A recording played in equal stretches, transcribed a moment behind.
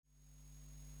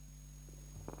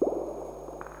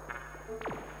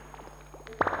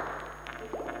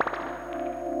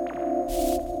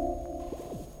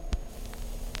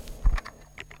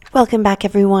Welcome back,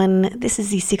 everyone. This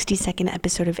is the 62nd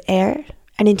episode of Air,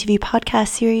 an interview podcast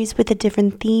series with a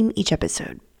different theme each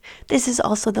episode. This is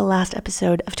also the last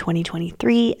episode of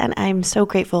 2023, and I'm so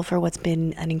grateful for what's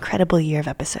been an incredible year of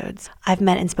episodes. I've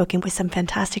met and spoken with some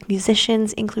fantastic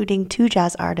musicians, including 2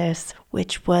 jazz artists,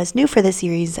 which was new for this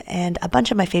series, and a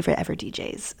bunch of my favorite ever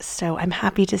DJs. So I'm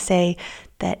happy to say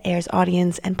that Air's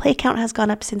audience and play count has gone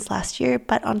up since last year,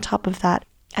 but on top of that,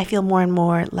 I feel more and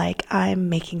more like I'm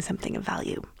making something of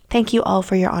value. Thank you all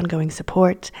for your ongoing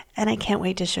support, and I can't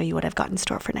wait to show you what I've got in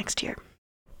store for next year.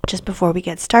 Just before we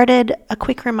get started, a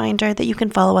quick reminder that you can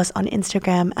follow us on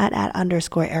Instagram at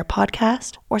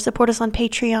 @_airpodcast or support us on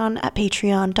Patreon at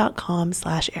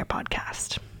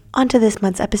patreon.com/airpodcast. On to this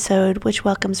month's episode, which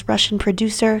welcomes Russian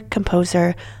producer,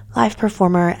 composer, live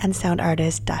performer, and sound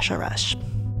artist Dasha Rush.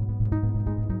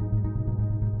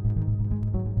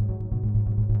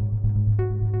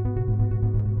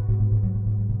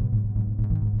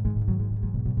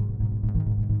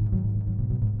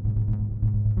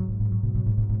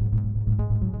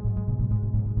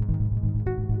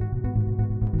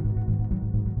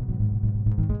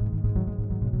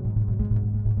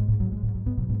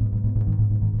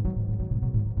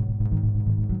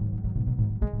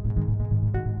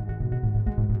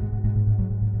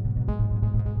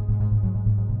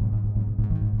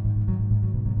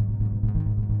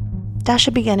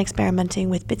 Dasha began experimenting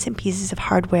with bits and pieces of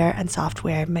hardware and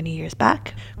software many years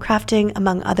back, crafting,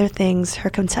 among other things, her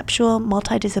conceptual,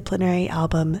 multidisciplinary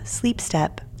album, Sleep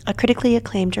Step, a critically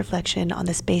acclaimed reflection on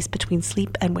the space between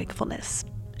sleep and wakefulness.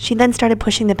 She then started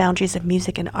pushing the boundaries of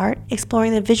music and art,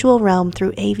 exploring the visual realm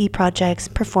through AV projects,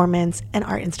 performance, and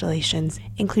art installations,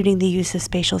 including the use of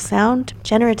spatial sound,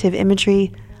 generative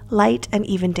imagery, light, and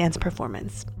even dance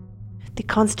performance. The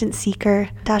constant seeker,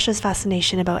 Dasha's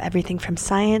fascination about everything from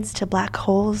science to black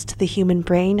holes to the human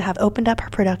brain have opened up her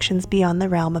productions beyond the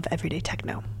realm of everyday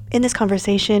techno. In this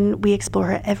conversation, we explore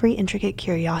her every intricate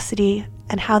curiosity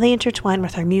and how they intertwine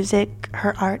with her music,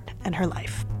 her art, and her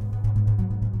life.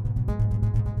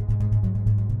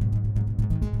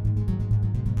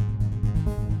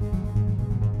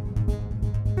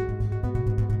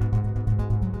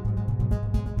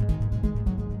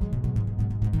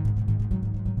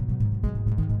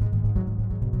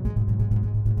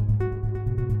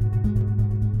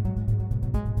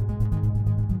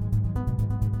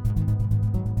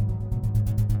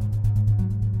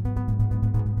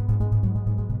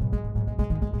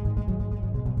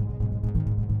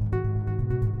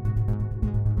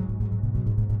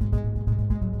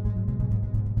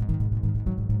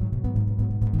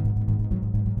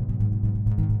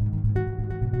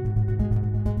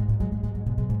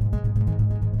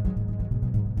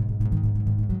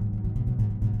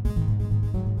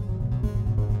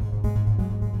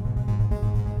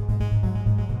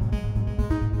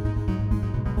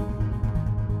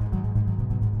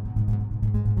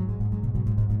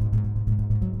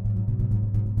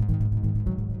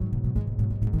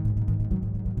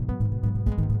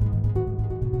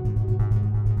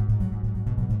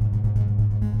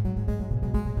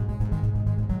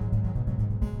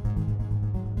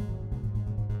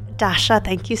 Dasha,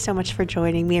 thank you so much for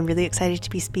joining me. I'm really excited to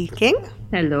be speaking.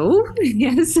 Hello.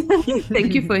 Yes.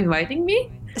 Thank you for inviting me.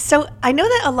 So I know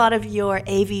that a lot of your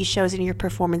AV shows and your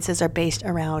performances are based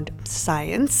around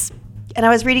science. And I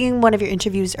was reading in one of your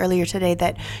interviews earlier today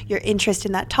that your interest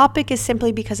in that topic is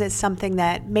simply because it's something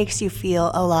that makes you feel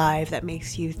alive, that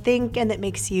makes you think, and that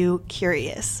makes you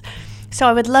curious. So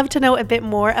I would love to know a bit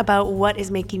more about what is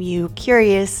making you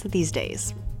curious these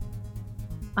days.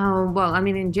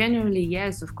 In generally,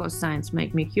 yes, of course, science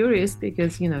make me curious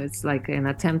because, it's like an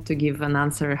attempt to give an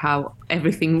answer how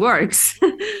everything works.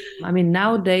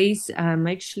 Nowadays,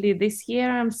 actually this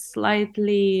year, I'm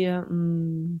slightly, I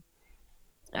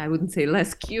wouldn't say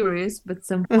less curious, but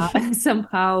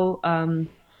somehow a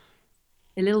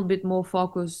little bit more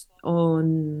focused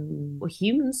on the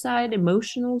human side,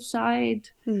 emotional side,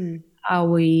 how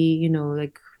we,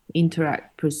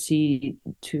 proceed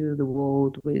to the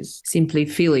world with simply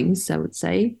feelings, I would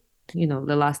say.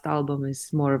 The last album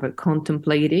is more of a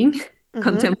contemplative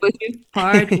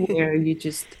part where you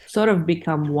just sort of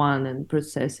become one and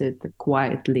process it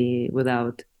quietly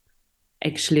without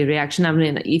actually reaction.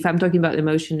 If I'm talking about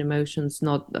emotions,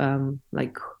 not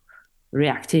like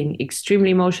reacting extremely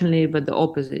emotionally, but the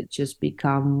opposite, just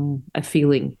become a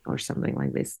feeling or something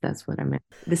like this. That's what I meant.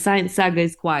 The science saga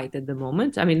is quiet at the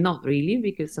moment. Not really,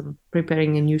 because I'm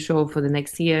preparing a new show for the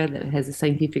next year that has a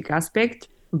scientific aspect,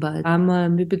 but I'm a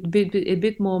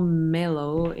bit more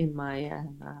mellow in my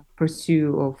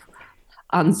pursuit of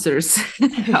answers,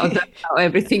 how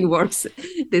everything works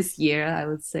this year, I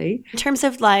would say. In terms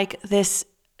of like this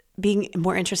being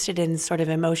more interested in sort of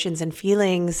emotions and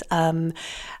feelings,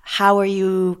 how are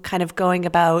you kind of going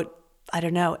about, I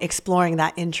don't know, exploring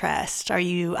that interest? Are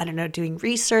you, I don't know, doing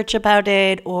research about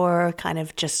it or kind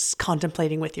of just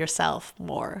contemplating with yourself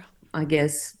more? I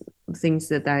guess things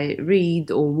that I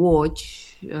read or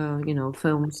watch,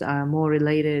 films are more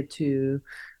related to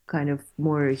kind of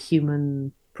more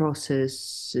human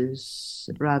processes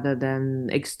rather than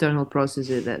external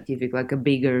processes that give you like a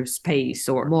bigger space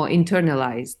or more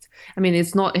internalized. I mean,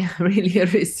 it's not really a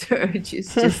research,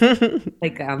 it's just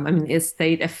like it's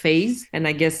state a phase, and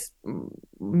I guess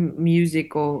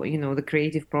music or the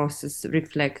creative process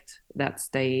reflect that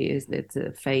state, is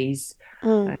that phase.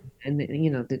 And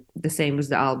the same with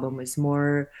the album, is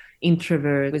more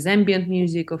introvert. With ambient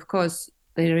music, of course,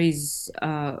 there is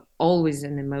always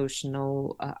an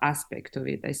emotional aspect of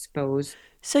it, I suppose.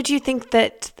 So do you think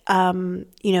that,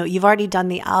 you've already done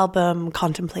the album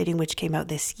Contemplating, which came out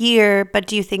this year, but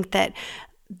do you think that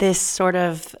this sort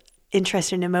of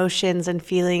interest in emotions and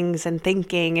feelings and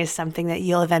thinking is something that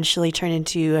you'll eventually turn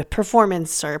into a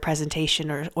performance or a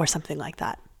presentation or something like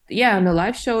that? Yeah, on the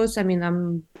live shows, I mean,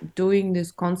 I'm doing this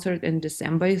concert in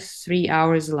December. It's 3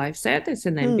 hours live set. It's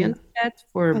an ambient set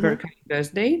for Berkeley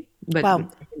birthday, but Wow.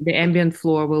 the ambient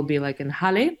floor will be like in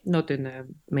Halle, not in the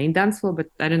main dance floor. But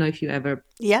I don't know if you ever,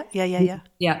 Yeah.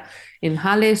 yeah, in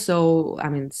Halle. So I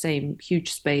mean, same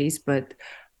huge space, but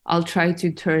I'll try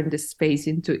to turn the space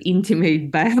into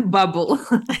intimate bubble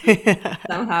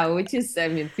somehow, which is, I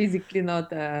mean, physically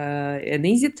not an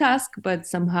easy task, but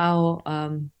somehow.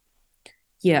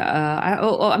 Yeah,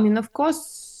 I mean, of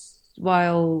course,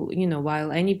 while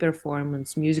any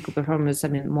performance, musical performance, I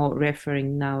mean, more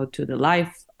referring now to the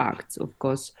live acts, of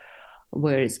course,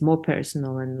 where it's more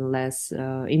personal and less,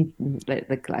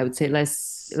 like I would say,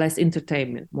 less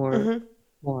entertainment, more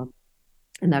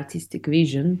an artistic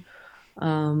vision.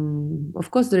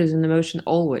 Of course, there is an emotion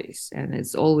always, and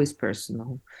it's always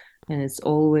personal, and it's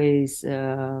always.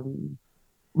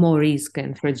 More risk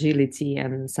and fragility,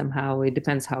 and somehow it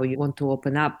depends how you want to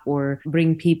open up or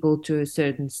bring people to a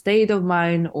certain state of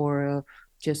mind, or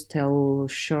just tell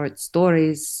short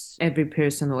stories. Every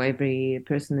person or every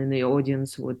person in the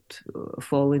audience would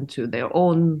fall into their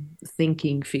own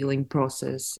thinking, feeling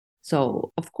process.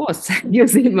 So of course,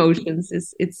 use emotions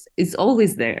is it's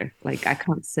always there. Like I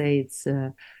can't say it's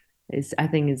I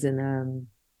think it's in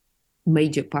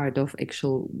major part of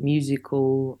actual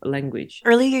musical language.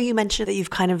 Earlier, you mentioned that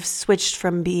you've kind of switched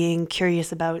from being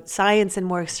curious about science and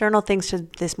more external things to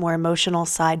this more emotional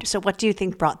side. So, what do you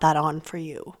think brought that on for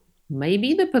you?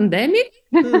 Maybe the pandemic,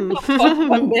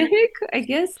 pandemic, I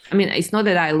guess. I mean, it's not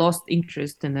that I lost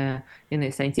interest in a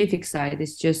scientific side.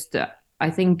 It's just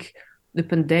I think the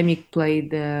pandemic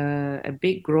played a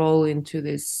big role into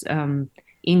this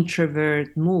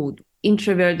introvert mood.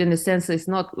 Introvert in the sense that it's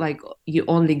not like you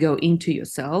only go into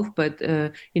yourself, but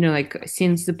like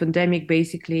since the pandemic,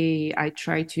 basically I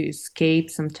try to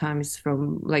escape sometimes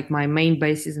from like my main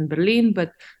base is in Berlin,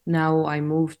 but now I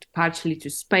moved partially to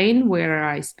Spain, where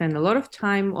I spend a lot of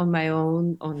time on my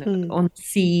own on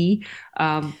sea,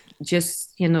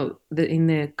 just in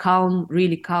a calm,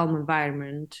 really calm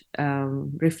environment,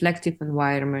 reflective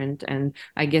environment, and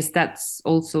I guess that's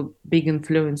also big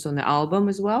influence on the album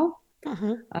as well.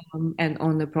 And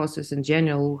on the process in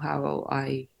general, how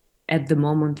I at the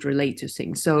moment relate to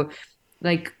things. So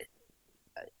like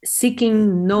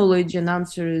seeking knowledge and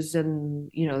answers,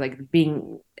 and like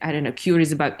being, I don't know,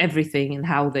 curious about everything and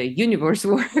how the universe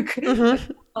works.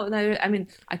 I mean,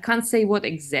 I can't say what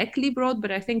exactly brought,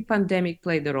 but I think pandemic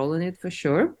played a role in it for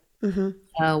sure.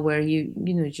 Where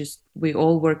just we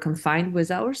all were confined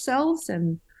with ourselves,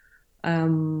 and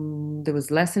there was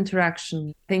less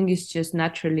interaction. I think it's just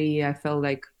naturally I felt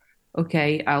like,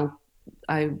 okay,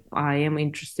 I am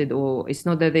interested, or it's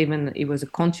not that even it was a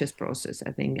conscious process.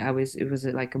 I think it was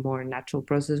like a more natural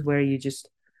process where you just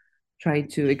try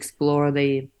to explore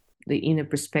the inner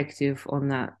perspective on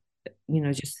that,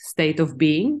 just state of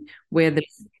being where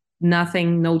there's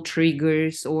nothing, no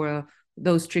triggers, or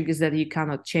those triggers that you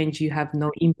cannot change, you have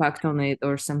no impact on it,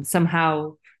 or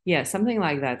somehow, yeah, something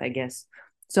like that, I guess.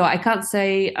 So I can't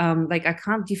say, like I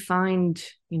can't define,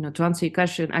 to answer your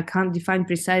question, I can't define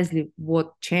precisely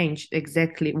what changed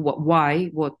exactly, why,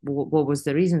 what was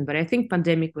the reason. But I think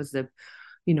pandemic was the,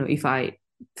 if I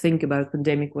think about it,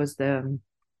 pandemic was the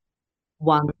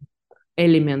one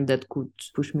element that could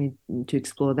push me to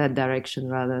explore that direction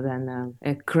rather than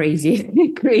a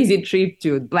crazy, crazy trip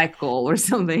to a black hole or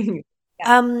something.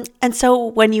 And so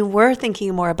when you were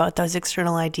thinking more about those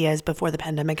external ideas before the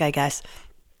pandemic, I guess,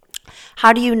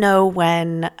 How do you know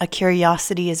when a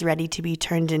curiosity is ready to be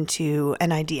turned into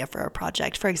an idea for a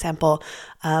project? For example,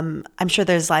 I'm sure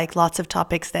there's like lots of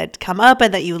topics that come up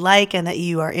and that you like and that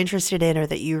you are interested in or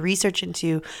that you research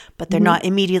into, but they're not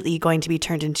immediately going to be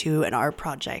turned into an art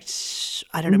project.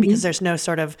 I don't know, because there's no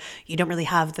sort of, you don't really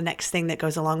have the next thing that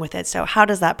goes along with it. So how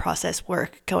does that process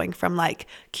work, going from like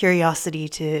curiosity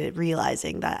to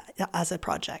realizing that as a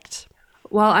project?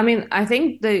 Well, I mean, I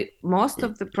think the most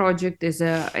of the project is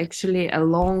actually a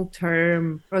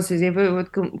long-term process. If we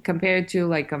would compare it to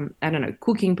like I don't know,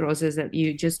 cooking process that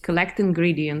you just collect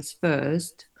ingredients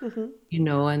first, and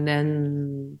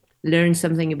then learn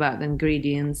something about the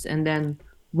ingredients, and then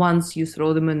once you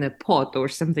throw them in a pot or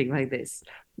something like this.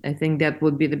 I think that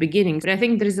would be the beginning. But I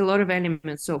think there is a lot of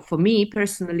elements. So for me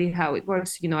personally, how it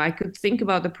works, I could think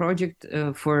about the project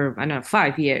for, I don't know,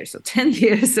 5 years or 10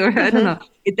 years, or I don't know.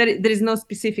 There is no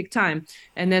specific time.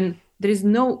 And then there is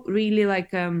no really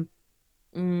like,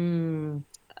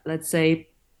 let's say,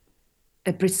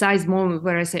 a precise moment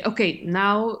where I say, okay,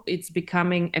 now it's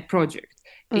becoming a project.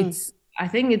 I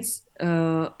think it's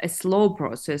a slow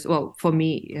process. Well, for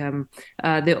me,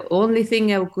 the only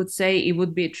thing I could say, it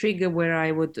would be a trigger where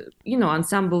I would,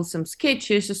 ensemble some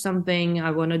sketches or something I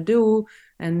want to do,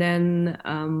 and then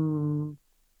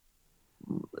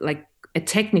like a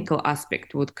technical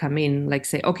aspect would come in, like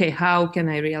say, okay, how can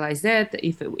I realize that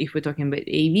if we're talking about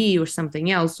AV or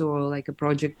something else, or like a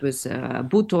project with a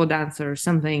Buto dancer or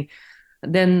something.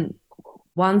 Then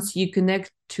once you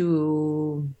connect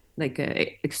to like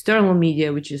a external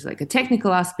media, which is like a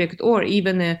technical aspect or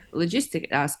even a logistic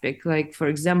aspect, like for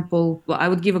example, well, I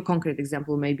would give a concrete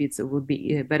example, maybe it would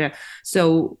be better.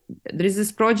 So there is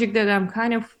this project that I'm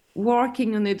kind of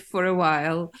working on it for a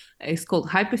while. It's called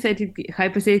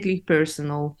hypothetically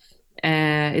personal.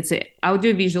 It's an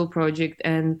audiovisual project,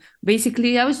 and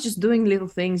basically I was just doing little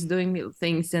things,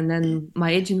 and then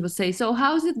my agent would say, so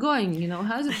how's it going,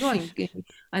 how's it going?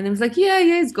 And I was like, yeah,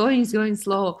 it's going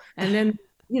slow. And then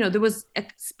there was a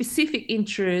specific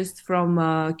interest from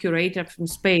a curator from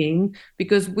Spain,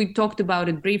 because we talked about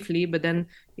it briefly, but then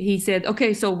he said,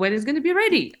 okay, so when is going to be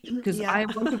ready? Because I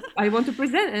want to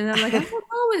present. And I'm like, I don't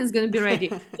know when it's going to be ready.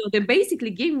 So they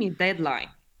basically gave me a deadline.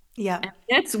 Yeah. And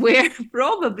that's where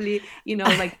probably,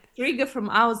 like trigger from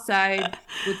outside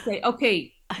would say,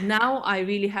 okay, now I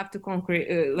really have to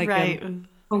concretize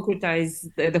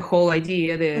the whole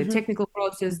idea, the technical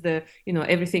process,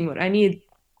 everything what I need.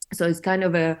 So it's kind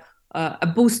of a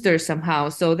booster somehow.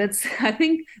 So that's, I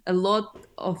think a lot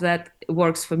of that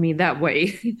works for me that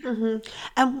way.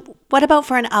 And what about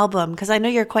for an album? Because I know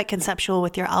you're quite conceptual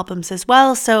with your albums as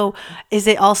well. So is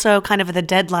it also kind of the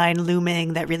deadline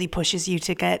looming that really pushes you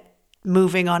to get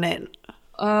moving on it?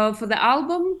 For the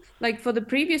album, like for the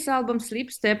previous album,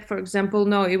 Sleep Step, for example,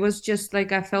 no, it was just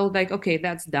like I felt like, okay,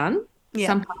 that's done. Yeah.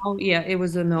 Somehow, it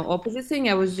was an opposite thing.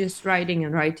 I was just writing,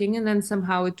 and then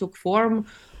somehow it took form,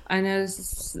 and I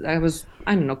was,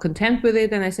 I don't know, content with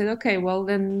it. And I said, okay, well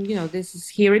then,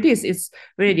 here it is, it's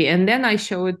ready. And then I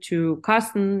show it to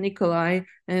Carsten Nikolai,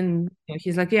 and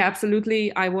he's like, yeah,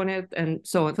 absolutely, I want it, and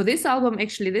so on. For this album,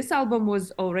 actually, this album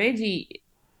was already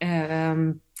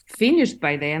finished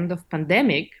by the end of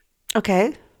pandemic.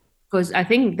 Okay. Because I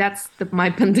think that's my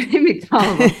pandemic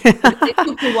album. It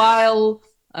took a while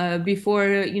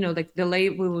before, like the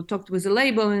label, we talked with the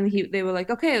label, and they were like,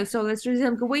 okay, so let's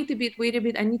resume. Wait a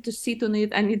bit. I need to sit on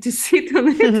it.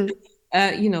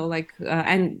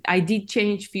 And I did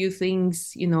change few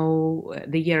things, the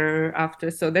year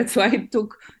after. So that's why it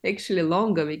took actually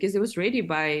longer, because it was ready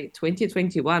by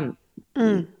 2021.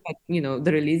 But,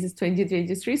 the release is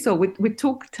 2023. So we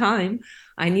took time.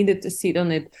 I needed to sit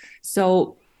on it.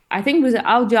 So I think with the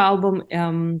audio album,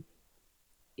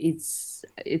 it's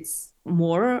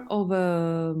more of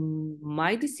a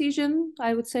my decision,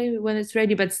 I would say, when it's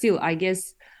ready. But still, I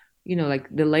guess, like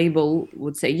the label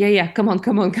would say, yeah, come on.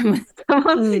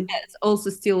 It's also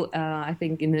still, I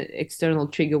think, in the external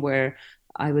trigger where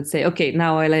I would say, okay,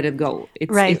 now I let it go.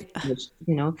 It's finished,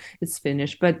 it's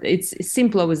finished. But it's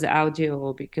simpler with the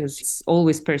audio because it's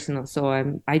always personal. So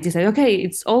I decide, okay,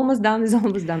 it's almost done.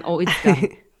 Oh, it's done.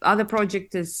 Other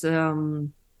project is,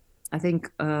 I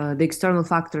think the external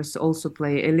factors also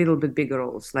play a little bit bigger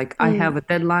roles. Like I have a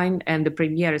deadline and the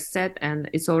premiere is set and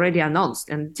it's already announced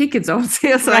and tickets are on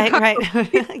sale. So right.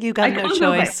 You got no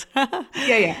choice.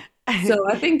 Yeah. So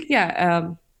I think,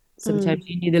 sometimes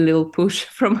you need a little push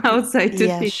from outside to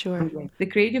think. Sure. The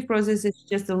creative process is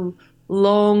just a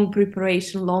long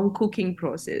preparation, long cooking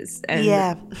process.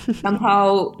 And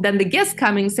somehow then the guests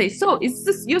coming say, so it's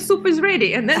just, your soup is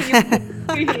ready. And then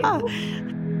you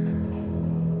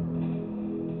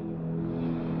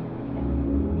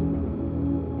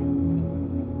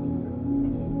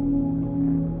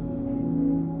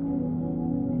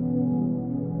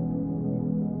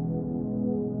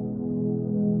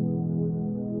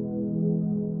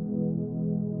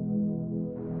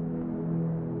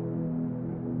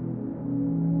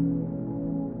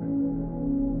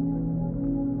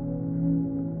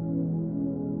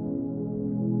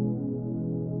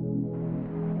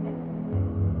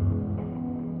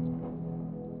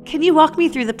Can you walk me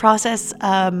through the process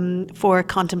for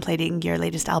contemplating your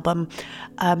latest album?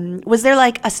 Was there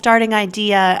like a starting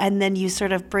idea and then you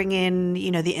sort of bring in,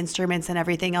 the instruments and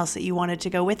everything else that you wanted to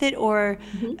go with it? Or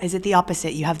is it the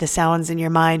opposite? You have the sounds in your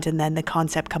mind and then the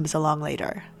concept comes along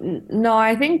later? No,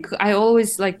 I think I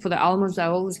always like for the albums, I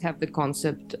always have the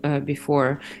concept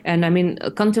before. And I mean,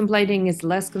 contemplating is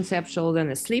less conceptual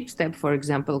than a sleep step, for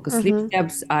example, because sleep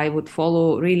steps, I would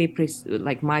follow really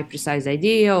like my precise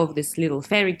idea of this little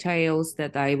fairy tales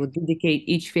that I would dedicate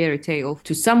each fairy tale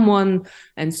to someone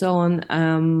and so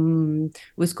on.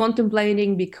 With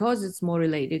contemplating, because it's more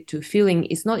related to feeling,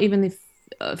 it's not even if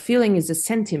feeling is a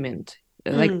sentiment.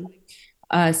 Like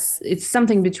it's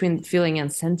something between feeling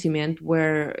and sentiment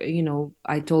where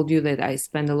I told you that I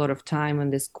spend a lot of time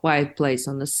in this quiet place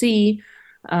on the sea,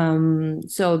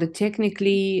 so the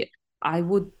technically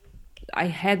I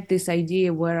had this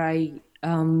idea where I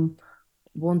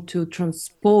want to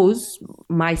transpose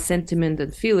my sentiment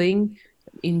and feeling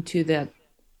into that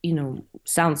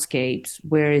soundscapes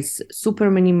where it's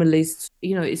super minimalist.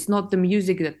 It's not the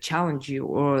music that challenge you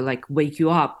or like wake you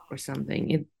up or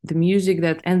something. The music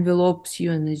that envelopes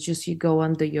you, and it's just you go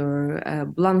under your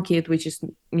blanket, which is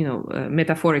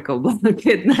metaphorical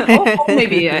blanket, or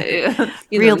maybe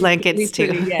Real blankets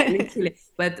literally, too. yeah, literally.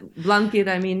 But blanket,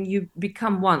 I mean, you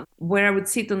become one. Where I would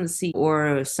sit on the sea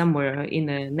or somewhere in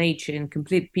a nature in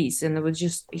complete peace, and I would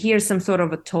just hear some sort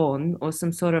of a tone or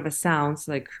some sort of a sounds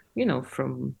like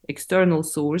from external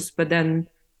source, but then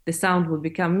the sound would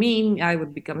become me, I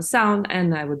would become a sound,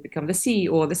 and I would become the sea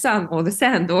or the sun or the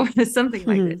sand or something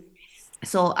like this.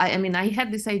 So I mean, I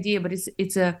had this idea, but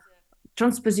it's a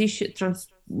transposition.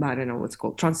 I don't know what's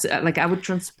called. Like I would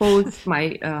transpose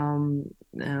my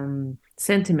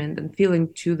sentiment and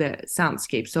feeling to the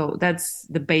soundscape. So that's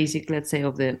the basic, let's say,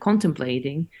 of the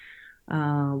contemplating,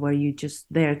 where you just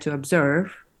there to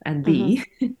observe and be.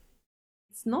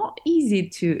 It's not easy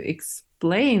to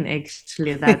explain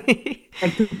actually that,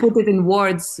 like to put it in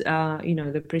words,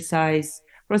 the precise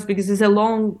process, because it's a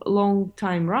long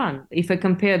time run. If I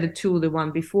compare the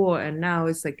one before and now,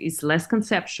 it's like it's less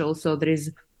conceptual. So there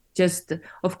is just,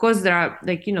 of course, there are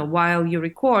like, while you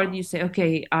record, you say,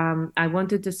 okay, I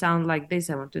want it to sound like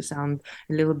this. I want to sound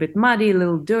a little bit muddy, a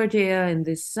little dirtier, and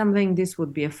this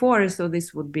would be a forest, or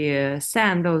this would be a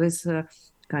sand, or this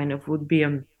kind of would be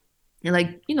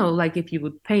like like if you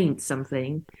would paint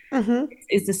something,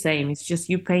 it's the same. It's just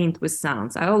you paint with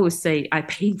sounds. I always say I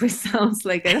paint with sounds.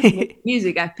 Like I don't make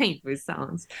music, I paint with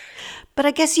sounds. But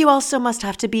I guess you also must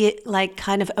have to be like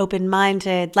kind of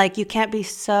open-minded. Like you can't be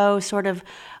so sort of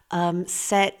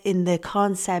set in the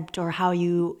concept or how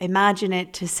you imagine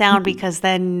it to sound, because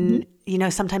then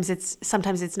sometimes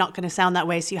it's not going to sound that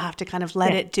way. So you have to kind of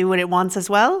let it do what it wants as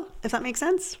well. If that makes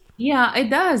sense. Yeah, it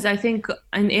does. I think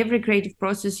in every creative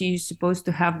process, you're supposed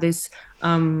to have this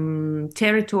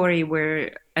territory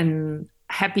where an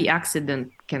happy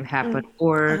accident can happen,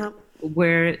 or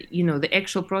where, the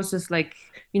actual process, like,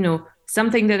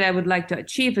 something that I would like to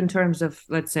achieve in terms of,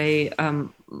 let's say, a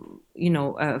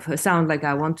sound, like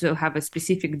I want to have a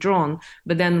specific drone,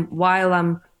 but then while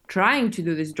I'm trying to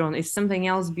do this drone, if something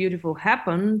else beautiful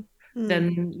happened,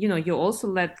 then, you also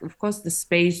let, of course, the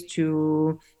space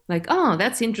to like, oh,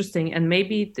 that's interesting, and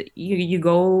maybe you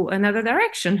go another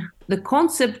direction. The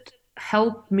concept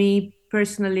helped me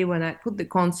personally when I put the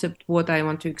concept, what I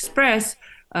want to express,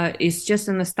 is just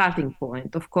in a starting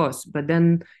point, of course, but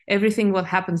then everything what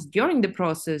happens during the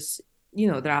process,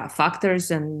 there are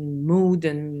factors and mood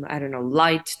and I don't know,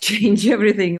 light change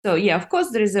everything. So yeah, of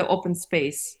course there is an open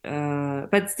space,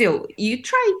 but still you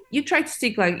try to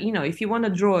stick, like, if you want to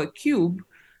draw a cube,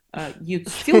 you'd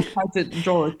still try to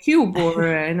draw a cube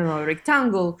or I don't know, a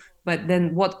rectangle, but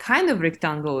then what kind of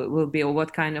rectangle it will be or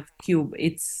what kind of cube,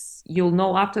 you'll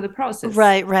know after the process.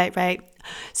 Right.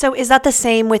 So is that the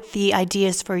same with the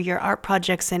ideas for your art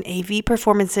projects and AV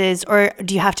performances, or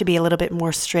do you have to be a little bit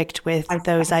more strict with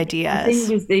those ideas? I think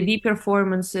with the AV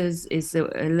performances is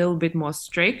a little bit more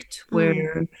strict,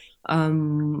 where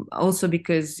also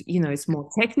because it's more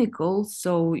technical,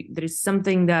 so there is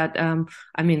something that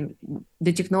I mean,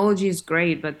 the technology is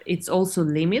great, but it's also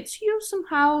limits you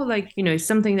somehow, like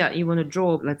something that you want to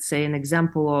draw, let's say an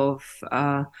example of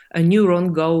a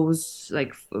neuron goes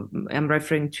like, I'm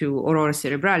referring to aurora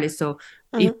cerebralis, so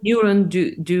if neuron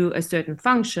do a certain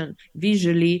function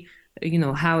visually,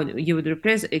 how you would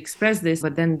express this,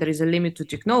 but then there is a limit to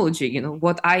technology,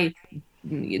 what I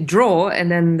draw,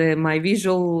 and then my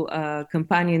visual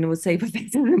companion would say, but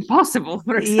that's impossible,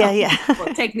 for example. Yeah.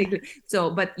 Well, technically,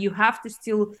 so but you have to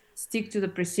still stick to the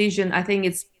precision. I think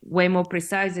it's way more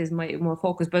precise, is more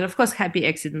focused, but of course happy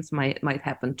accidents might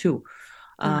happen too.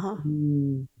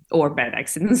 or bad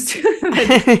accidents.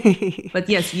 But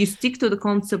yes, you stick to the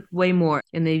concept way more.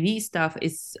 In AV stuff,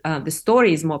 it's the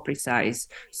story is more precise,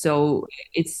 so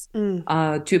it's to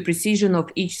a precision of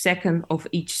each second of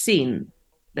each scene.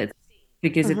 That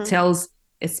because it tells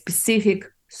a specific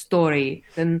story.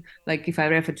 Then, like if I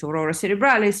refer to Aurora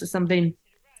Cerebralis or something,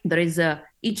 there is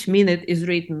each minute is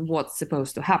written what's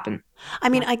supposed to happen. I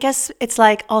mean, I guess it's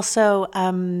like also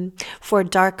for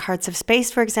Dark Hearts of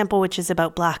Space, for example, which is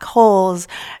about black holes,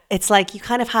 it's like you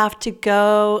kind of have to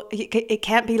go, it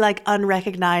can't be like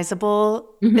unrecognizable.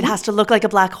 It has to look like a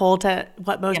black hole to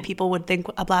what most people would think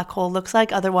a black hole looks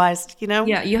like. Otherwise, you know?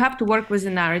 Yeah, you have to work with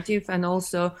the narrative, and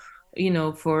also,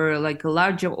 for like a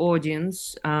larger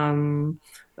audience, you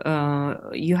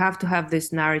have to have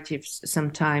these narratives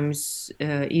sometimes,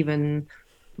 even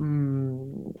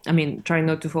try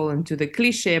not to fall into the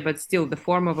cliche, but still the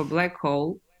form of a black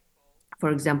hole, for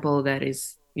example, that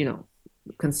is,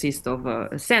 consists of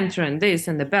a center and this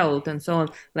and the belt and so on.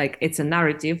 Like it's a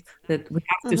narrative that we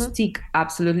have to stick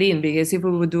absolutely in, because if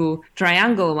we would do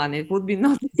triangle one, it would be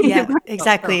not. Yeah,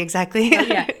 exactly.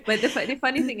 Yeah, but the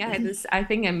funny thing I had is, I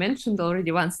think I mentioned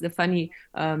already once, the funny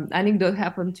anecdote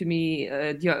happened to me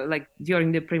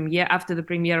during the premiere, after the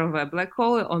premiere of a black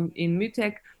hole in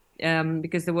Mutec,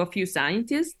 because there were a few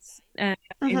scientists in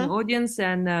the audience,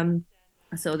 and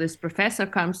so this professor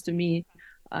comes to me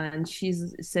and she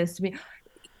says to me,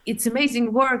 "It's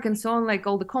amazing work," and so on, like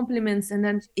all the compliments, and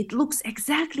then it looks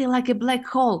exactly like a black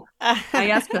hole. I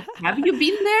asked her, "Have you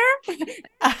been there?"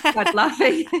 Start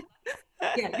laughing.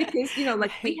 Yeah, because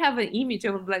like we have an image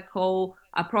of a black hole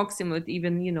approximate,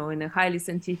 even in a highly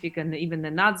scientific, and even the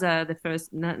NASA, the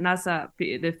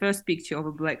first picture of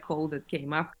a black hole that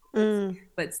came up,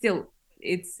 but still,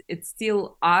 it's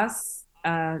still us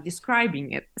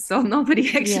describing it, so nobody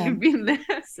actually been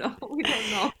there, so we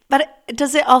don't know. But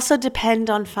does it also depend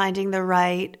on finding the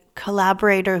right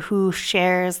collaborator who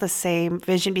shares the same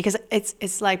vision? Because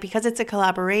it's like, because it's a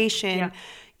collaboration,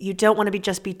 you don't want to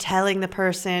just be telling the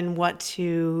person what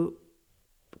to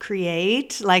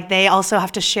create. Like they also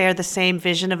have to share the same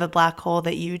vision of a black hole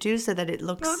that you do, so that it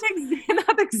looks not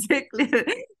exactly.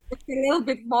 It's a little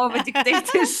bit more of a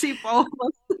dictatorship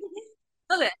almost.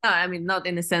 No, I mean, not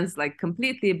in a sense like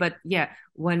completely, but yeah,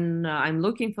 when I'm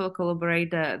looking for a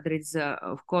collaborator, there is,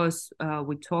 of course,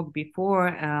 we talked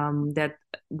before that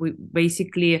we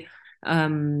basically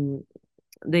the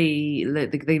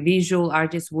visual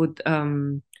artist would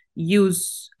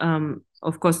use,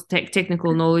 of course,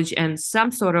 technical knowledge and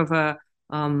some sort of a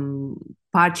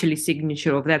partially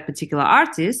signature of that particular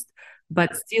artist,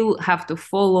 but still have to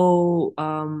follow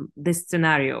this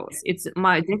scenario. It's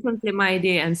definitely my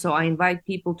idea, and so I invite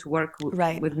people to work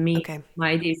with me. Okay.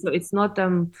 My idea, so it's not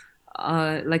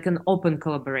like an open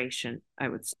collaboration, I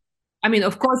would say. I mean,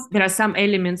 of course, there are some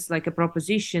elements like a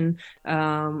proposition.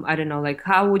 I don't know, like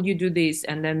how would you do this,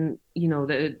 and then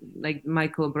like my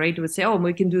collaborator would say, "Oh,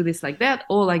 we can do this like that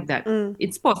or like that."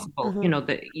 It's possible,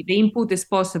 the input is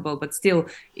possible, but still,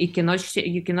 you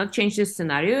cannot change the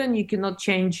scenario, and you cannot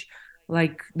change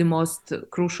like the most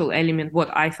crucial element, what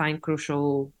I find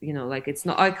crucial, like it's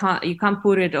not, you can't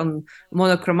put it on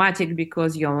monochromatic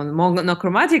because you're a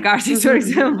monochromatic artist, for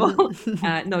example.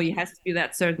 No, it has to be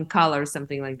that certain color or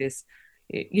something like this.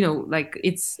 Like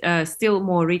it's still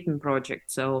more written project.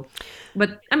 So,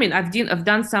 but I mean, I've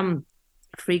done some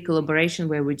free collaboration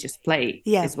where we just play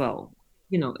as well.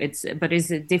 It's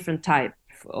a different type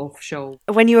of show.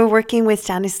 When you were working with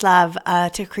Stanislav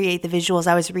to create the visuals,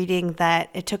 I was reading that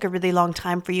it took a really long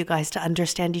time for you guys to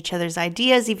understand each other's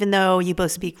ideas, even though you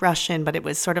both speak Russian, but it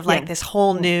was sort of like this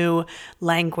whole new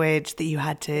language that you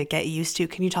had to get used to.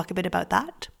 Can you talk a bit about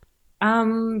that?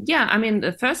 Yeah, I mean,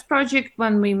 the first project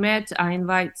when we met, I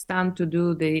invited Stan to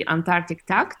do the Antarctic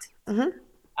Tact.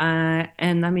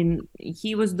 And I mean,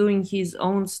 he was doing his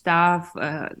own stuff,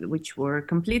 which were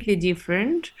completely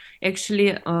different.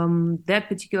 Actually, that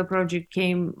particular project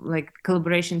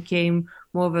collaboration came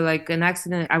more of like an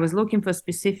accident. I was looking for a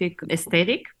specific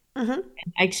aesthetic.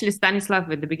 Actually,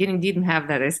 Stanislav at the beginning didn't have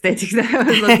that aesthetic that I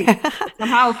was looking for.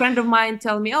 Somehow a friend of mine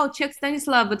told me, "Oh, check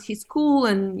Stanislav, but he's cool."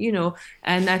 And,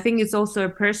 and I think it's also a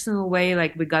personal way,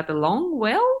 like we got along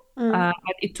well.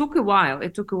 It took a while.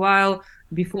 It took a while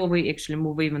before we actually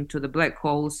move even to the black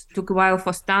holes. It took a while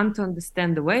for Stan to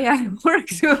understand the way I work,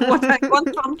 what I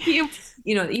want from him.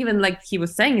 Even like he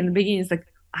was saying in the beginning, it's like,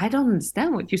 I don't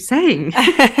understand what you're saying.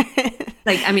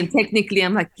 Like, I mean, technically,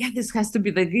 I'm like, yeah, this has to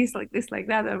be like this, like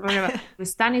that, or whatever. With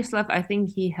Stanislav, I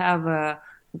think he have a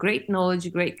great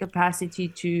knowledge, great capacity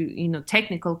to,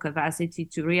 technical capacity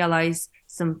to realize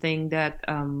something that,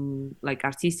 like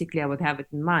artistically, I would have it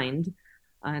in mind.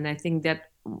 And I think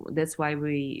that's why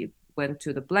went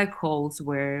to the black holes,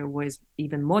 where it was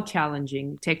even more challenging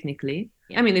technically.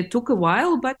 I mean, it took a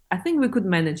while, but I think we could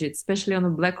manage it, especially on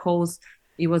the black holes.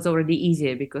 It was already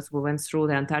easier because we went through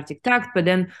the Antarctic tract. But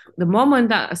then the moment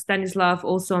that Stanislav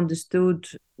also understood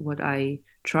what I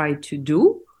tried to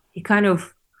do, he kind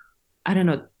of, I don't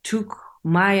know, took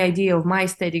my idea of my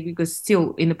aesthetic, because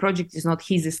still in the project is not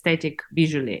his aesthetic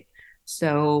visually.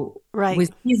 So Right.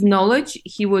 with his knowledge,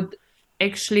 he would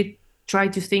actually try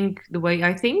to think the way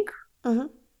I think. Mm-hmm.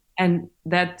 And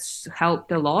that's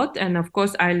helped a lot. And of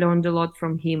course, I learned a lot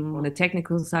from him on the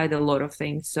technical side, a lot of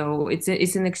things. So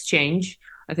it's an exchange.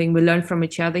 I think we learned from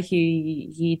each other.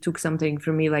 He took something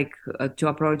from me, like to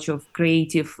approach of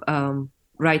creative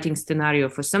writing scenario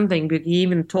for something. But he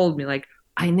even told me, like,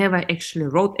 I never actually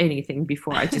wrote anything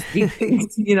before. I just did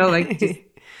things, like just.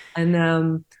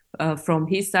 And from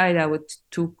his side, I would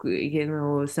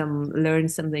learn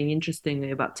something interesting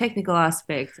about technical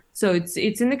aspects. So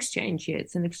it's an exchange. Yeah,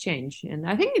 it's an exchange, and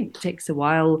I think it takes a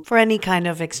while for any kind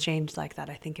of exchange like that.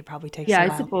 I think it probably takes a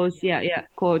while. I suppose. Yeah,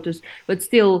 quarters, but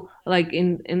still, like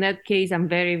in that case, I'm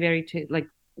very, very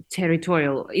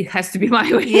territorial. It has to be my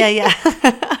way. Yeah.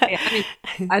 I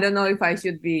mean, I don't know if I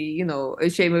should be,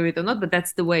 ashamed of it or not, but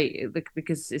that's the way,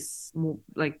 because it's more,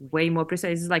 like way more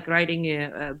precise. It's like writing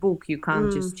a book. You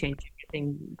can't just change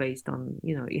everything based on,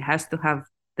 it has to have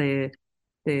the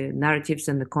narratives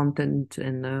and the content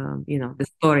and, the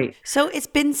story. So it's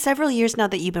been several years now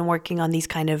that you've been working on these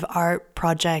kind of art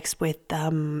projects with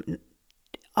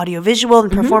audiovisual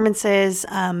and performances.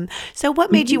 So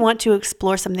what made you want to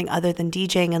explore something other than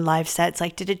DJing and live sets?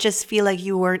 Like, did it just feel like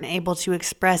you weren't able to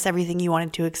express everything you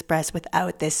wanted to express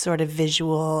without this sort of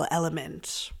visual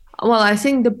element? Well, I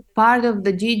think the part of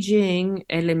the DJing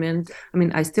element, I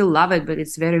mean, I still love it, but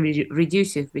it's very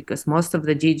reducive, because most of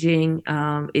the DJing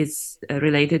is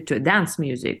related to dance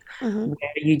music, where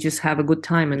you just have a good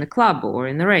time in a club or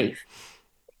in a rave.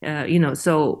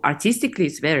 So artistically,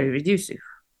 it's very reducive,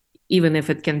 even if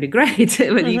it can be great.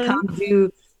 But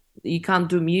you can't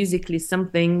do musically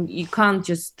something. You can't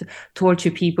just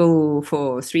torture people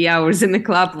for 3 hours in the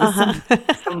club with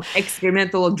some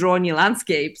experimental or drawny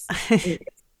landscapes.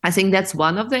 I think that's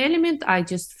one of the elements. I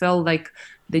just felt like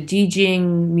the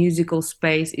DJing musical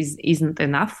space isn't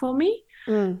enough for me.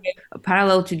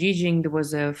 Parallel to DJing, there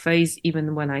was a phase,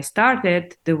 even when I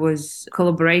started, there was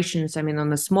collaborations, I mean,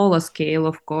 on a smaller scale,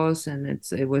 of course, and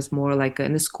it was more like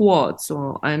in the squads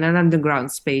or in an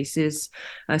underground spaces,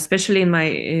 especially in my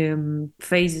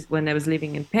phases when I was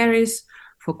living in Paris.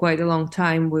 For quite a long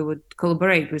time, we would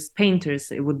collaborate with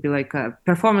painters. It would be like a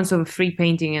performance of a free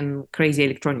painting and crazy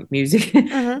electronic music.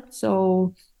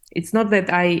 So it's not that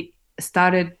I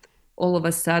started all of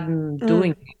a sudden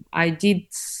doing it. I did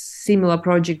similar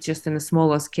projects, just in a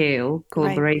smaller scale,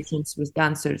 collaborations with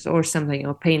dancers or something,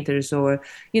 or painters, or,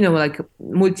 like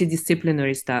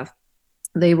multidisciplinary stuff.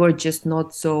 They were just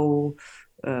not so,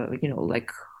 like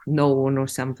known or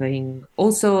something.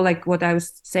 Also, like what I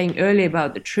was saying earlier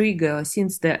about the trigger,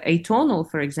 since the atonal,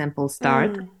 for example,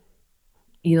 start,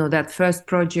 that first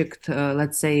project,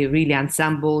 let's say really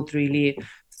ensembled, really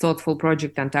thoughtful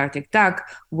project, Antarctic Duck,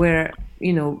 where,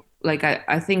 like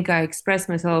I think I expressed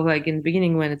myself, like in the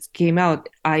beginning when it came out,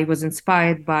 I was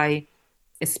inspired by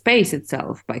a space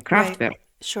itself, by Kraftwerk. Right.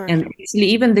 Sure. And actually,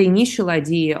 even the initial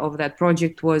idea of that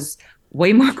project was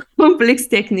way more complex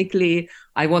technically.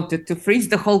 I wanted to freeze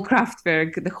the whole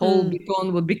Kraftwerk, the whole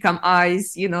beton would become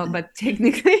ice, but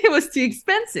technically it was too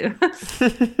expensive.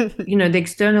 The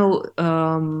external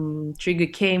trigger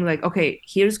came like, okay,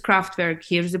 here's Kraftwerk,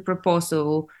 here's the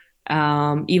proposal.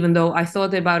 Even though I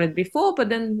thought about it before, but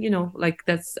then, like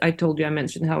I told you, I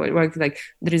mentioned how it worked. Like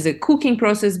there is a cooking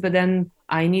process, but then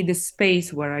I need a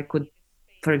space where I could,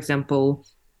 for example,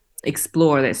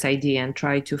 explore this idea and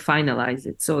try to finalize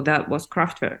it. So that was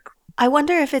Kraftwerk. I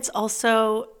wonder if it's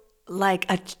also like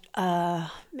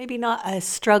maybe not a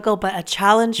struggle, but a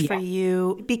challenge for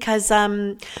you, because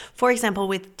for example,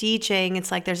 with DJing,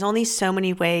 it's like there's only so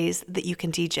many ways that you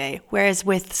can DJ, whereas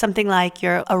with something like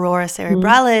your Aurora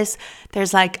Cerebralis,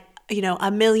 there's like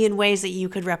a million ways that you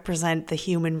could represent the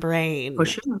human brain. For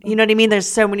sure. You know what I mean? There's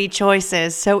so many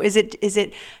choices. So is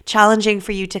it challenging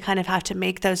for you to kind of have to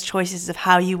make those choices of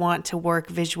how you want to work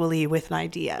visually with an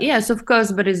idea? Yes, of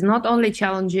course, but it's not only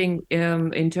challenging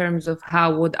in terms of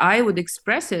how I would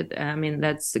express it. I mean,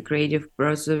 that's the creative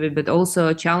process of it, but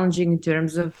also challenging in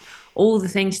terms of all the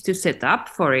things to set up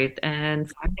for it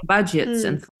and find the budgets.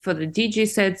 And for the DJ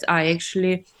sets, I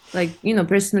actually,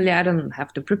 personally, I don't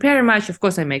have to prepare much. Of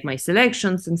course, I make my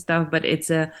selections and stuff, but it's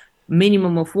a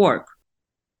minimum of work.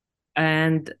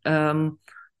 And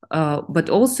But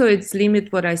also it's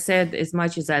limit what I said, as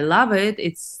much as I love it,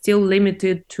 it's still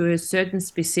limited to a certain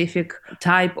specific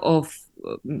type of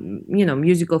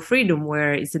musical freedom,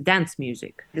 where it's a dance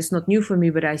music. It's not new for me,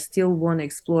 but I still want to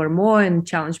explore more and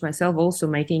challenge myself, also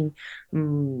making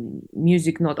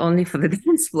music not only for the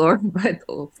dance floor but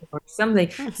for something.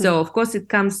 So of course it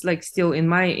comes like still in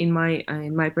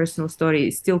my personal story,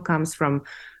 it still comes from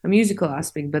a musical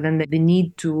aspect, but then the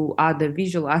need to add the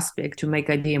visual aspect to make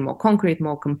idea more concrete,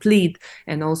 more complete,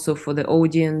 and also for the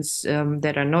audience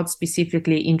that are not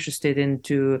specifically interested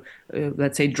into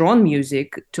let's say drawn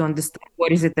music, to understand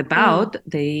what is it about.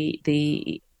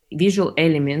 The visual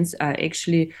elements are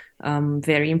actually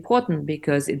very important,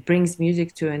 because it brings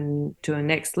music to a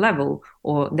next level,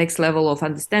 or next level of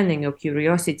understanding or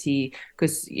curiosity.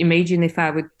 Because imagine if I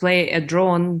would play a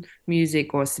drawn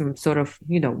music or some sort of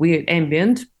weird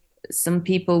ambient, some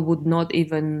people would not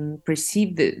even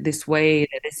perceive this way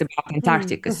that it's about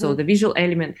Antarctica. So the visual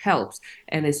element helps,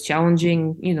 and it's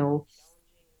challenging,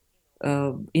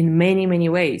 in many, many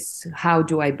ways. How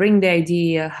do I bring the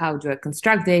idea? How do I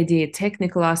construct the idea?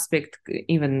 Technical aspect,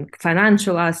 even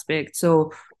financial aspect.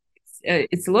 So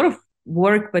it's a lot of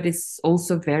work, but it's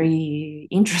also very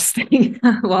interesting.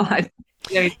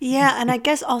 Yeah, and I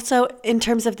guess also in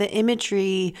terms of the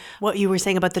imagery, what you were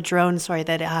saying about the drone, sorry,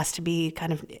 that it has to be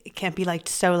it can't be like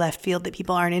so left field that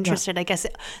people aren't interested. I guess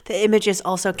the images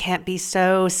also can't be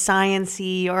so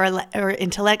sciencey or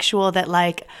intellectual that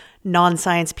like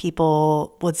non-science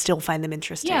people would still find them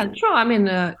interesting. Yeah, true. I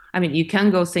mean, you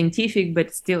can go scientific,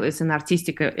 but still it's an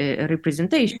artistic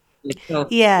representation. So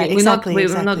yeah, exactly.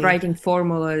 We're not writing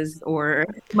formulas or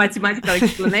mathematical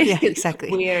explanations. Yeah,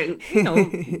 exactly. Where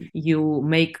you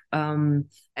make an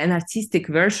artistic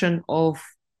version of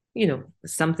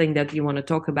something that you want to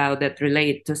talk about that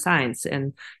relate to science.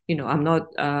 And I'm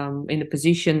not in a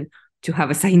position to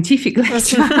have a scientific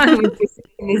lecture.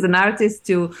 As an artist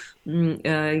to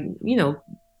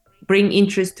bring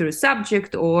interest to a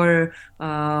subject, or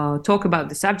talk about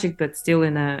the subject, but still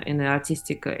in an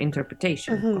artistic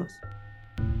interpretation, of course.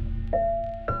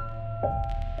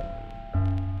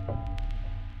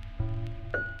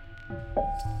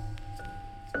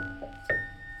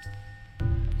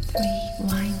 3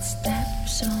 wide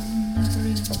steps on the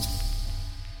roof,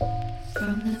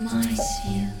 from the mice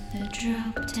hill that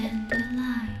dropped in the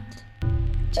light,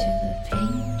 to the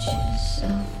pinches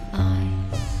of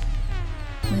ice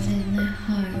within their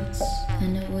hearts,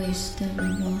 and a wisdom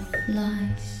of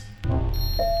lies,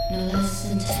 no less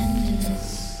than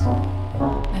tenderness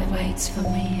that waits for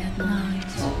me at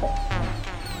night,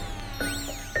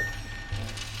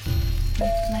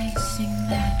 replacing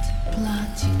that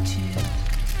platitude.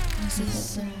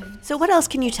 So what else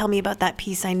can you tell me about that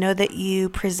piece? I know that you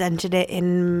presented it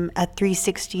in a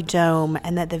 360 dome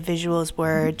and that the visuals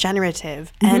were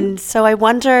generative. Mm-hmm. And so I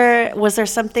wonder, was there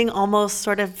something almost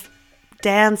sort of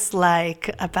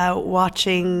dance-like about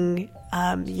watching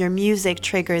your music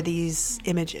trigger these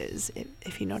images,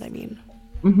 if you know what I mean?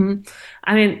 Mm-hmm.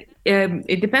 I mean,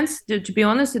 it depends, to be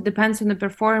honest, it depends on the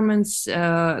performance,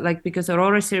 because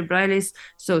Aurora Cerebralis,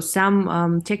 so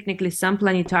technically some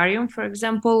planetarium, for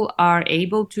example, are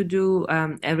able to do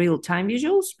a real-time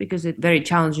visuals, because it's very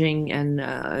challenging and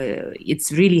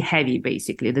it's really heavy,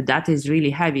 basically. The data is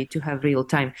really heavy to have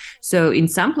real-time. So in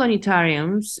some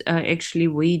planetariums, actually,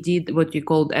 we did what you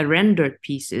called a rendered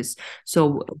pieces.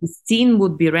 So the scene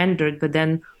would be rendered, but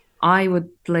then I would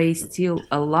play still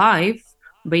alive,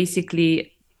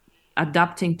 basically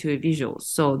adapting to a visual.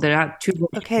 So there are two.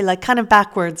 Okay, like kind of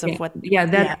backwards of what. Yeah,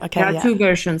 there are two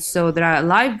versions. So there are a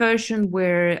live version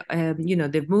where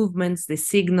the movements, the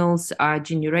signals are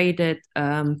generated,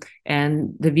 and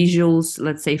the visuals,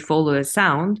 let's say, follow a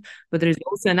sound. But there is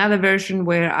also another version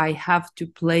where I have to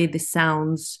play the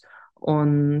sounds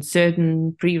on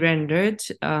certain pre-rendered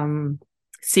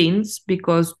scenes,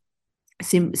 because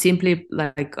simply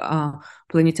like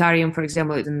planetarium, for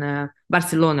example, in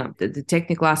Barcelona, the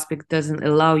technical aspect doesn't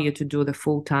allow you to do the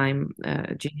full-time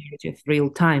generative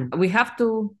real-time. We have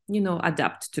to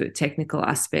adapt to technical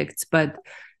aspects. But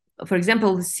for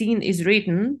example, the scene is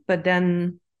written, but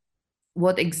then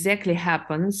what exactly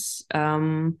happens,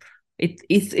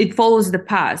 it follows the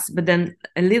path, but then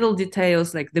a little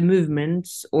details like the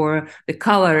movements or the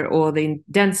color or the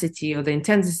density or the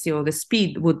intensity or the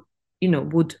speed would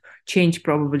change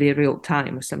probably real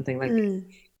time or something like that.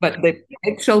 But the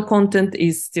actual content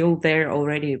is still there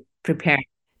already prepared.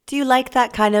 Do you like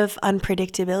that kind of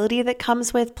unpredictability that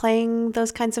comes with playing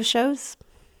those kinds of shows?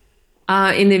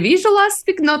 In the visual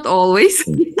aspect, not always.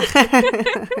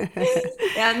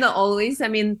 Yeah, not always. I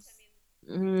mean,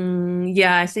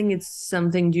 Yeah, I think it's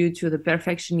something due to the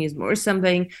perfectionism or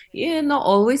something. Yeah, not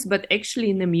always, but actually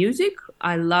in the music,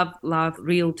 I love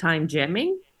real-time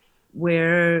jamming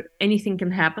where anything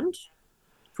can happen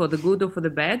for the good or for the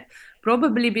bad.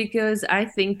 Probably because I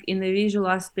think in the visual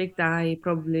aspect, I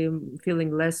probably am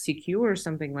feeling less secure or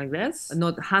something like that.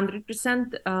 Not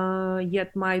 100%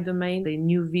 yet my domain. The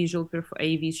new visual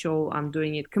AV show, I'm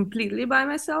doing it completely by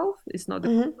myself. It's not a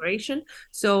collaboration.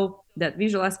 So that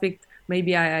visual aspect,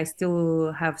 maybe I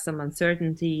still have some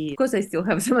uncertainty. Of course, I still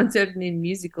have some uncertainty in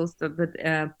musical stuff, but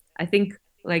I think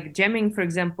like jamming, for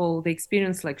example, the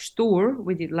experience like Stur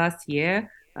we did last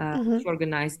year,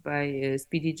 organized by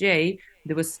SPDJ.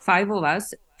 There was 5 of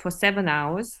us for 7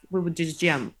 hours. We would just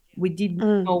jam. We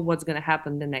didn't know what's going to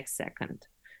happen the next second,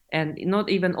 and not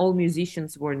even all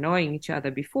musicians were knowing each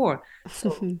other before.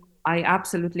 So I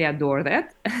absolutely adore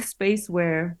that space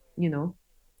where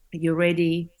you're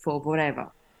ready for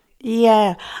whatever.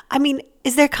 Yeah. I mean,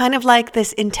 is there kind of like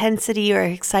this intensity or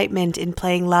excitement in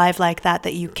playing live like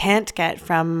that you can't get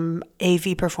from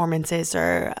AV performances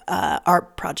or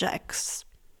art projects?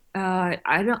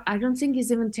 I don't think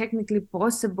it's even technically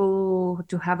possible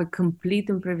to have a complete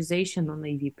improvisation on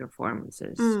AV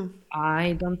performances.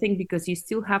 I don't think, because you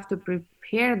still have to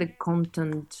prepare the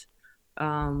content,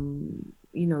 um,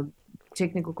 you know,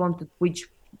 technical content which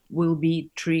will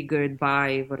be triggered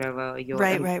by whatever your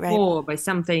Right, right, right. or by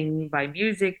something, by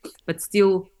music, but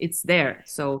still it's there.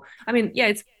 So I mean, yeah,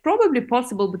 it's probably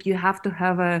possible, but you have to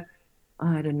have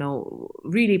I don't know,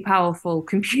 really powerful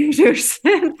computers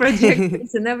and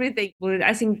projectors and everything. Well,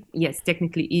 I think, yes,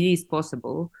 technically it is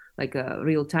possible, like a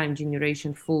real-time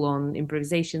generation, full-on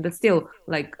improvisation. But still,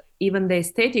 like even the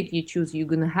aesthetic you choose, you're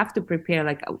gonna have to prepare.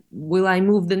 Like, will I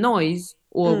move the noise,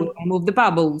 or will I move the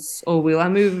bubbles, or will I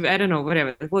move? I don't know,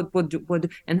 whatever. What,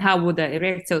 and how would I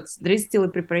erect? So there is still a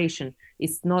preparation.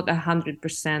 It's not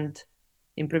 100%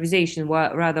 improvisation.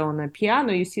 Rather, on a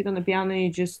piano, you sit on a piano,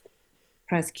 you just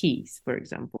press keys, for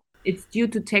example. It's due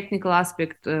to technical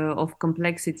aspect of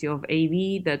complexity of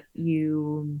AV that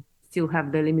you still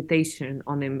have the limitation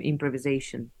on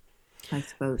improvisation, I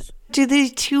suppose. Do the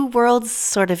two worlds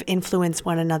sort of influence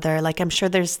one another? Like, I'm sure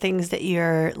there's things that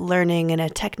you're learning in a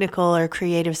technical or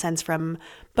creative sense from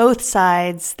both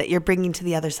sides that you're bringing to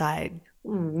the other side.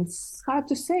 It's hard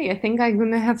to say. I think I'm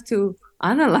gonna have to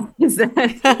analyze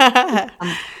that.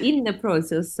 I'm in the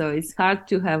process, so it's hard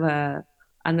to have a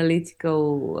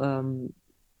analytical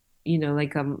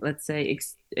like let's say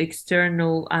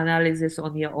external analysis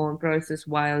on your own process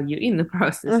while you're in the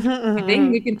process. I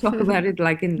think we can talk about it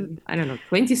like in, I don't know,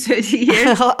 20, 30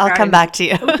 years. I'll come back to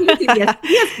you. Yes,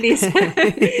 please.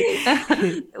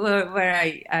 where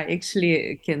I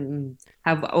actually can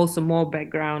have also more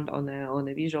background on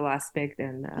a visual aspect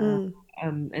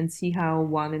and see how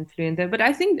one influenced it. But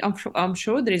I think I'm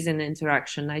sure there is an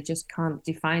interaction. I just can't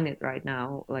define it right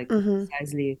now, like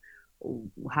precisely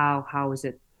how is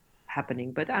it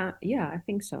happening. But yeah, I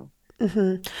think so.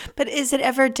 But is it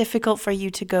ever difficult for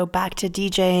you to go back to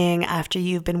DJing after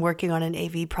you've been working on an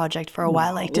AV project for a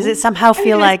while? Like, does it somehow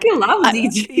feel like... I still love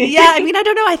DJing. Yeah, I mean, I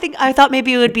don't know. I thought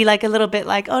maybe it would be like a little bit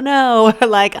like, oh no,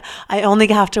 like I only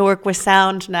have to work with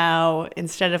sound now,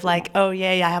 instead of like, oh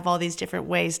yay, I have all these different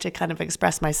ways to kind of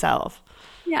express myself.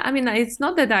 Yeah, I mean, it's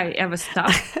not that I ever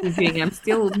stopped DJing. I'm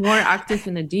still more active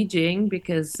in the DJing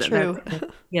because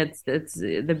that's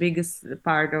the biggest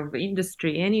part of the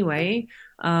industry anyway.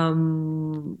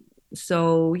 So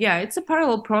yeah, it's a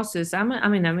parallel process. I'm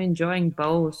enjoying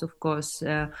both, of course.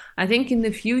 I think in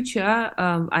the future,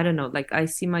 I don't know, like I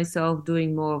see myself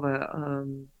doing more of a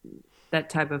that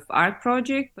type of art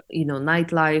project,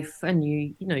 nightlife, and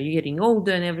you're getting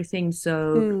older and everything,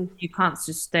 so you can't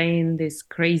sustain this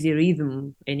crazy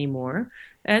rhythm anymore.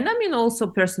 And I mean, also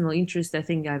personal interest, I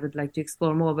think I would like to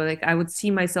explore more, but like I would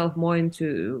see myself more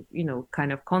into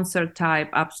kind of concert type,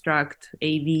 abstract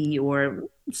AV or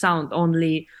sound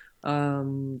only,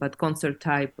 but concert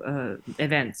type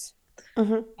events.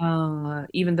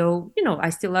 Even though I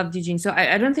still love DJing, so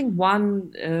I don't think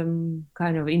one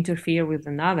kind of interfere with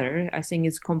another. I think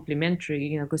it's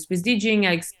complementary, because with DJing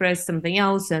I express something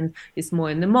else and it's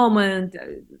more in the moment,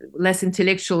 less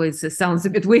intellectual. It sounds a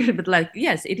bit weird, but like,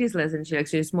 yes, it is less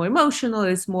intellectual, it's more emotional,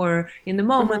 it's more in the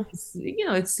moment.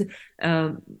 It's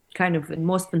kind of a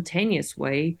more spontaneous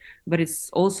way, but it's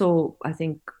also, I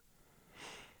think,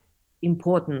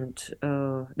 important.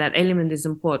 That element is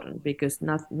important because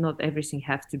not everything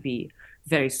has to be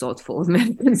very thoughtful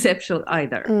and conceptual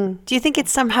either. Do you think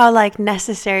it's somehow like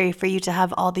necessary for you to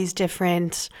have all these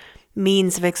different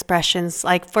means of expressions?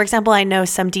 Like, for example, I know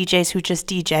some DJs who just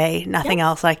DJ, nothing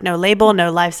else, like no label,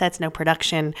 no live sets, no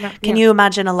production. Can you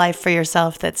imagine a life for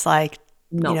yourself that's like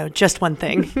No. just one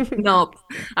thing. No,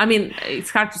 I mean, it's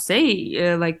hard to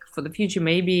say. Like for the future,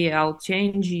 maybe I'll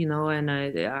change, and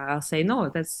I'll say no.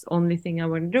 That's the only thing I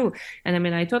want to do. And I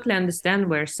mean, I totally understand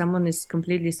where someone is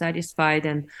completely satisfied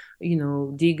and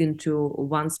dig into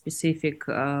one specific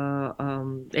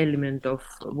element of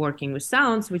working with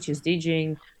sounds, which is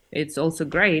DJing. It's also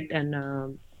great,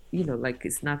 and like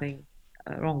it's nothing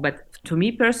wrong. But to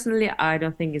me personally, I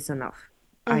don't think it's enough.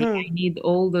 I need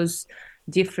all those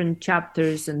different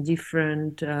chapters and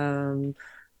different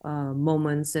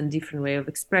moments and different way of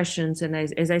expressions. And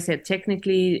as I said,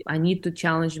 technically, I need to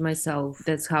challenge myself.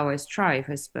 That's how I strive,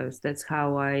 I suppose. That's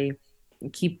how I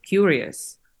keep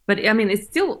curious. But I mean, it's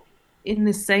still in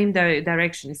the same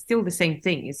direction. It's still the same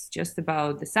thing. It's just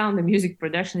about the sound, the music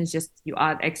production. It's just you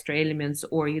add extra elements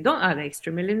or you don't add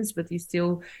extra elements, but you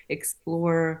still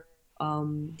explore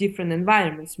different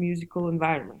environments, musical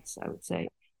environments, I would say.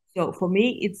 So for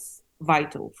me, it's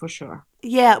vital for sure.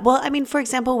 Yeah, well, I mean, for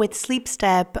example, with Sleep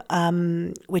Step,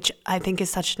 which I think is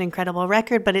such an incredible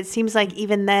record, but it seems like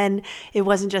even then it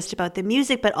wasn't just about the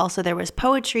music, but also there was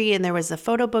poetry and there was a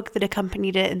photo book that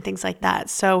accompanied it and things like that.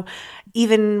 So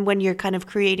even when you're kind of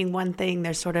creating one thing,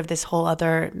 there's sort of this whole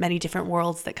other many different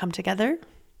worlds that come together.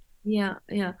 Yeah.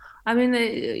 I mean,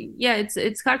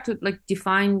 it's hard to like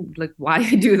define like why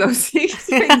I do those things.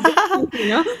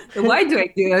 Why do I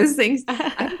do those things?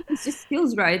 I think it just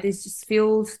feels right. It just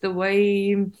feels the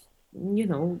way,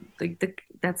 like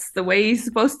that's the way it's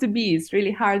supposed to be. It's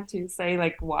really hard to say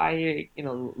like why,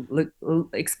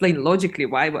 explain logically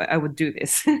why I would do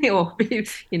this, or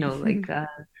like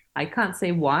I can't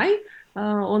say why.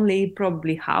 Only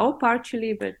probably how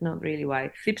partially, but not really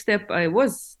why. Flip Step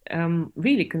was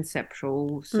really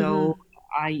conceptual. So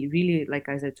I really, like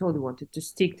as I told you, wanted to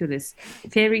stick to this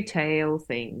fairy tale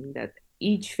thing that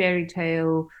each fairy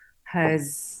tale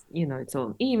has, its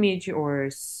own image or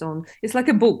it's like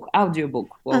a book, audio book,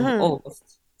 well,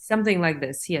 almost. Something like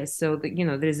this, yes. So,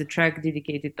 there's a track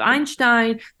dedicated to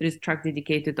Einstein. There's a track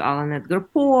dedicated to Alan Edgar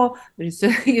Poe. There's,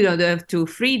 to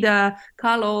Frida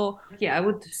Kahlo. Yeah, I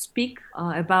would speak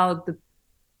about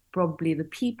probably the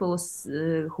people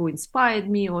who inspired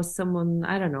me or someone,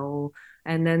 I don't know.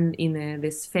 And then in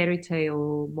this fairy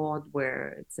tale mode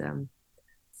where it's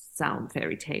sound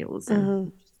fairy tales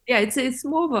and yeah, it's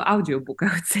more of an audiobook,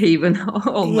 I would say, even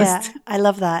almost. Yeah, I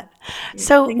love that.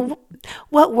 So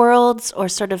what worlds or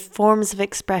sort of forms of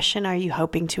expression are you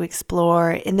hoping to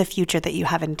explore in the future that you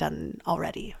haven't done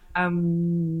already?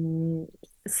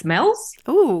 Smells.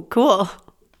 Ooh, cool.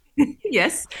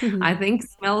 Yes, I think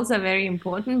smells are very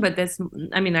important, but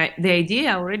the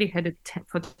idea I already had it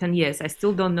for 10 years. I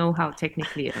still don't know how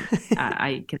technically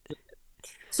I can do it.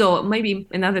 So maybe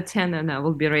another 10 and I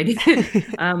will be ready.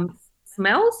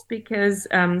 Smells, because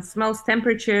smells,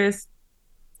 temperatures,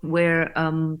 where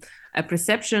a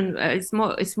perception it's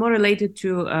more related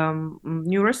to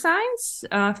neuroscience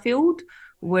field,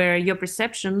 where your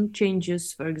perception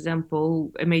changes. For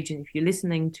example, imagine if you're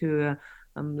listening to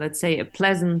let's say a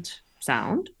pleasant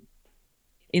sound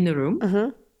in the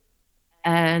room,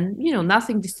 and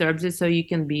nothing disturbs it, so you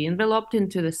can be enveloped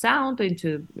into the sound,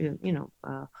 into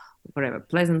whatever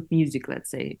pleasant music, let's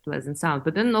say pleasant sound.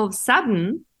 But then all of a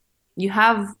sudden you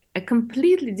have a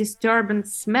completely disturbing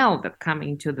smell that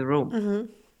coming into the room.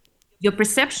 Your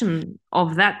perception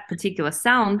of that particular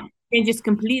sound changes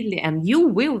completely, and you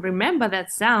will remember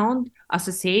that sound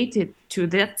associated to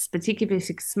that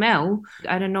specific smell.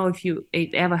 I don't know if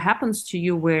it ever happens to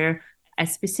you where a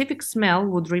specific smell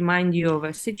would remind you of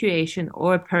a situation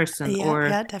or a person.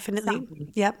 Yeah, definitely.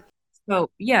 Something. Yep.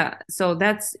 So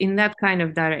that's in that kind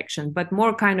of direction, but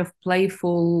more kind of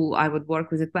playful. I would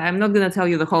work with it, but I'm not going to tell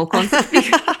you the whole concept.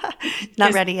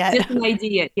 Not ready yet. Just an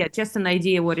idea. Yeah, just an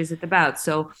idea. What is it about?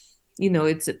 So,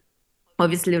 it's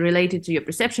obviously related to your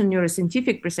perception,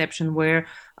 neuroscientific perception, where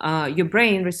your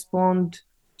brain respond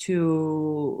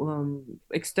to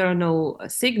external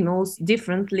signals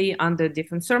differently under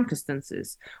different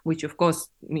circumstances, which of course,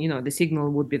 the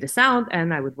signal would be the sound,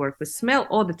 and I would work with smell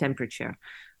or the temperature.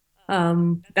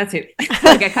 That's it.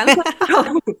 Like I can't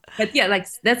control. But yeah, like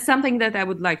that's something that I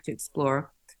would like to explore.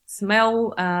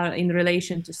 Smell in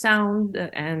relation to sound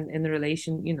and in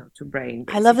relation, to brain.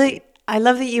 Basically. I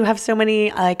love that you have so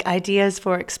many like ideas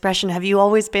for expression. Have you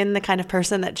always been the kind of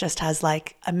person that just has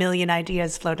like a million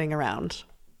ideas floating around?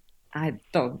 I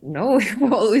don't know.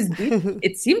 Always been.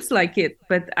 It seems like it,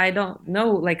 but I don't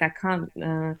know. Like I can't,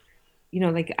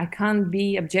 like I can't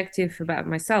be objective about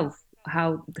myself.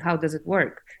 How does it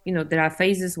work? There are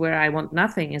phases where I want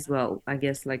nothing as well, I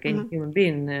guess, like any human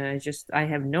being. I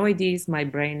have no ideas. My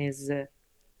brain is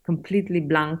completely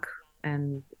blank.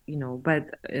 and but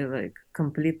like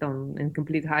in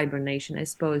complete hibernation, I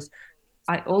suppose.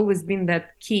 I always been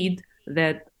that kid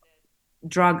that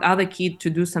drug other kid to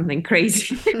do something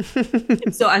crazy.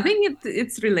 So I think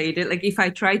it's related. Like if I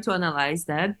try to analyze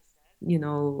that,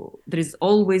 there is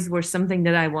always was something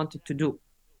that I wanted to do.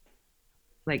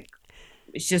 Like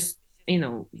it's just,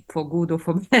 for good or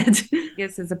for bad. I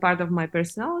guess it's a part of my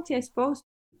personality, I suppose.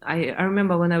 I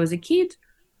remember when I was a kid,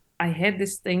 I had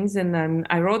these things, and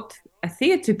I wrote a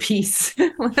theater piece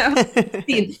when I was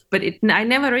 16, but I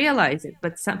never realized it.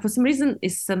 But for some reason,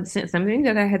 it's something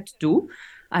that I had to do.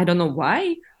 I don't know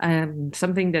why.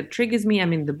 Something that triggers me. I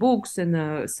mean, the books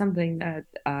and something that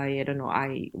I don't know.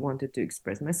 I wanted to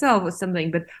express myself or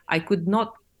something, but I could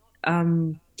not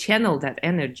channel that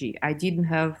energy. I didn't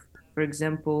have, for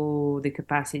example, the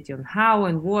capacity on how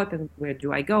and what and where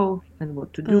do I go and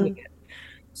what to do with it.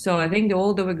 So I think the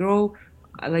older we grow,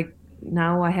 like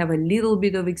now I have a little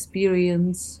bit of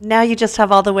experience. Now you just have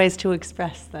all the ways to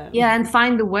express them. Yeah, and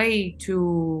find a way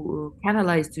to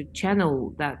canalize, to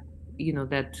channel that,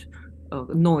 that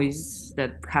noise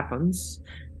that happens,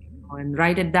 and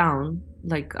write it down.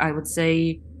 Like I would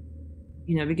say,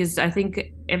 because I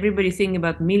think everybody think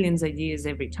about millions ideas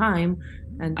every time,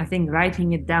 and I think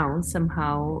writing it down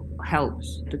somehow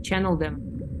helps to channel them.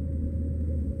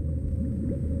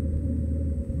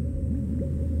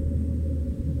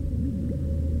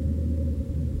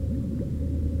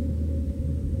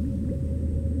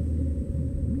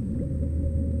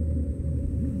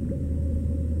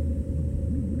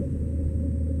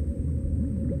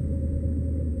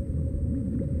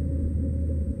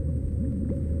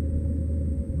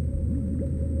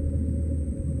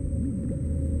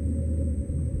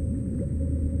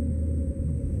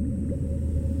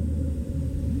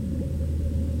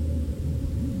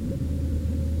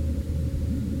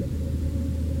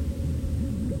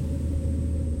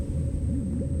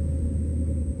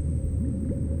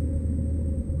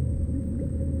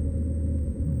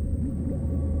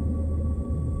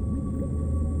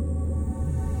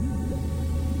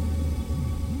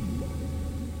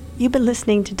 You've been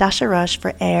listening to Dasha Rush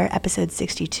for Air episode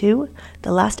 62,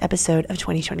 the last episode of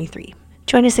 2023.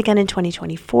 Join us again in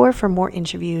 2024 for more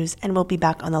interviews, and we'll be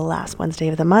back on the last Wednesday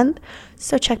of the month,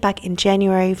 so check back in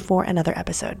January for another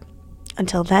episode.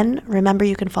 Until then, remember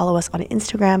you can follow us on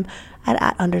Instagram at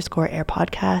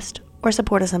 @_airpodcast or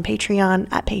support us on Patreon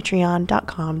at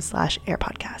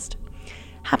patreon.com/airpodcast.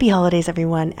 Happy holidays,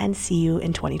 everyone, and see you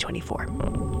in 2024.